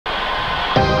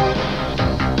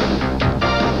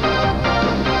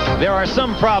There are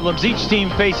some problems each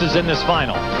team faces in this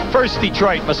final. First,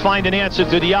 Detroit must find an answer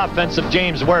to the offense of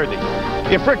James Worthy.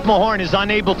 If Rick Mahorn is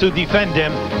unable to defend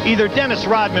him, either Dennis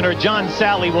Rodman or John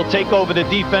Sally will take over the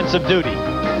defensive duty.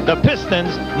 The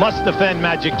Pistons must defend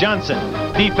Magic Johnson.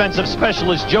 Defensive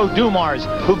specialist Joe Dumars,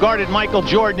 who guarded Michael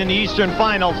Jordan in the Eastern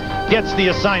Finals, gets the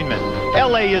assignment.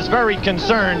 LA is very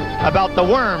concerned about the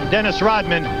worm, Dennis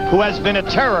Rodman, who has been a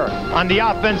terror on the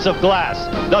offensive glass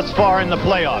thus far in the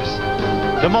playoffs.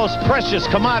 The most precious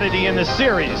commodity in the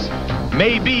series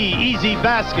may be easy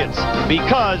baskets,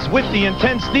 because with the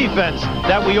intense defense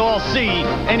that we all see,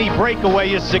 any breakaway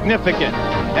is significant.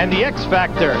 And the X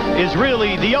factor is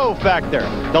really the O factor.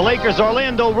 The Lakers'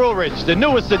 Orlando Woolridge, the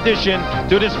newest addition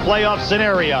to this playoff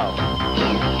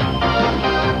scenario.